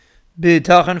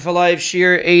B'tachan for Life,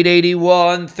 Shir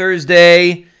 881,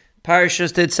 Thursday,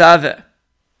 Parashas Tetzaveh.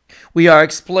 We are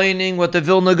explaining what the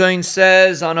Vilna Gaon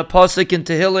says on a pasuk in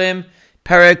Tehillim,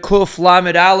 Perek Kuf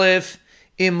Lamed Aleph,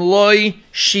 Im Loi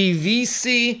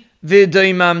Shivisi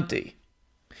V'daimamti.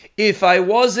 If I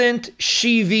wasn't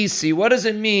Shivisi, what does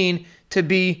it mean to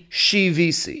be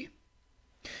Shivisi?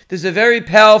 There's a very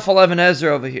powerful Even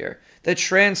Ezra over here that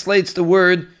translates the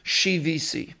word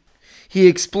Shivisi. He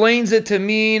explains it to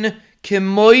mean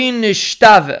Kimoy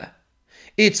Nishtave.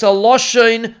 It's a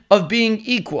lashon of being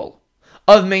equal,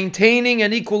 of maintaining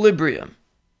an equilibrium,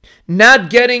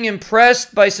 not getting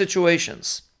impressed by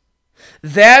situations.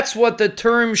 That's what the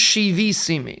term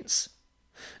Shivisi means.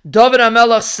 David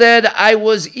HaMelech said, I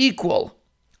was equal.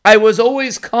 I was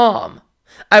always calm.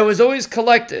 I was always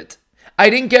collected. I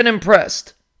didn't get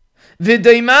impressed.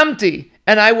 V'daimamti,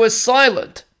 and I was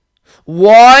silent.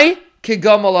 Why?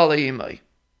 Kigamal alayimai.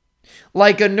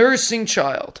 Like a nursing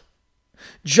child.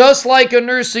 Just like a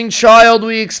nursing child,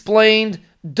 we explained,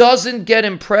 doesn't get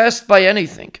impressed by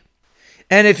anything.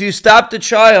 And if you stop the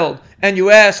child and you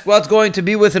ask what's going to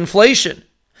be with inflation,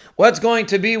 what's going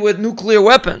to be with nuclear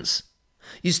weapons,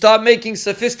 you start making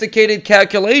sophisticated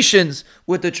calculations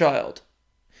with the child.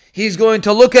 He's going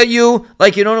to look at you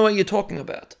like you don't know what you're talking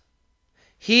about.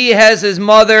 He has his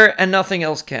mother and nothing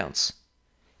else counts.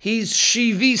 He's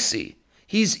shivisi.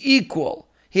 He's equal.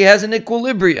 He has an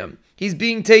equilibrium. He's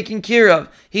being taken care of.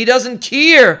 He doesn't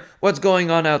care what's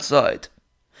going on outside.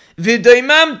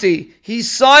 V'daimamti. He's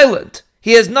silent.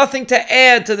 He has nothing to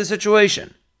add to the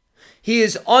situation. He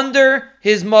is under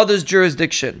his mother's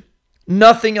jurisdiction.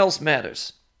 Nothing else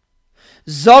matters.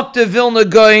 Zok de Vilna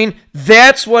Gaon,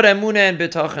 that's what Emunah and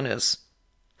Bitachon is.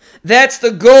 That's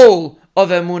the goal of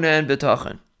Emunah and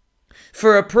Bitachon.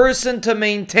 For a person to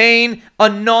maintain a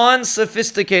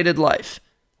non-sophisticated life.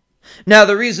 Now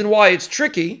the reason why it's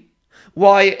tricky,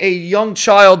 why a young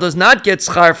child does not get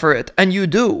schar for it, and you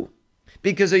do,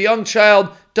 because a young child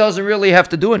doesn't really have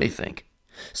to do anything.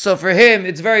 So for him,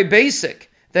 it's very basic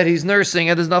that he's nursing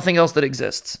and there's nothing else that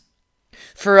exists.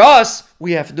 For us,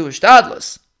 we have to do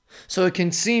ishtadlus. So it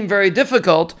can seem very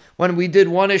difficult when we did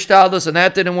one ishtadlus and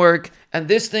that didn't work, and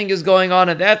this thing is going on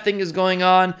and that thing is going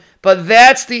on. But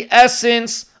that's the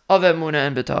essence of Emunah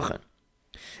and Bitachon.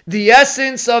 The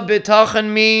essence of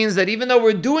Bitachon means that even though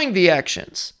we're doing the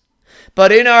actions,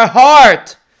 but in our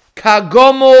heart,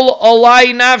 Kagomul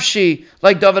olai nafshi,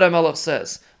 like David HaMelech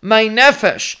says, my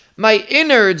nefesh, my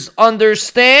innards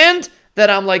understand that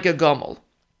I'm like a gomel.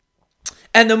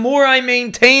 And the more I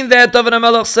maintain that, David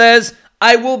HaMelech says,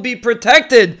 I will be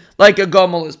protected like a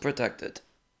gomel is protected.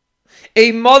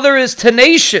 A mother is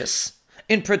tenacious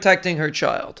in protecting her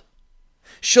child.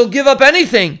 She'll give up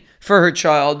anything for her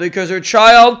child because her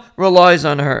child relies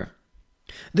on her.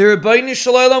 The Rebbeinu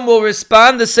Shalom will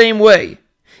respond the same way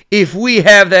if we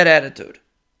have that attitude.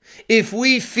 If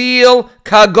we feel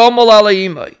kagomel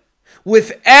alayimai,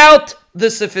 without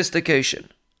the sophistication.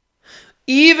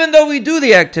 Even though we do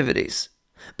the activities.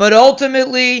 But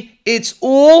ultimately, it's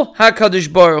all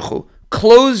HaKadosh Baruch Hu.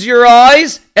 Close your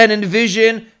eyes and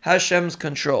envision Hashem's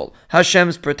control,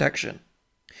 Hashem's protection.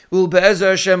 We'll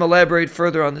Be'ezer Hashem elaborate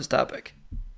further on this topic.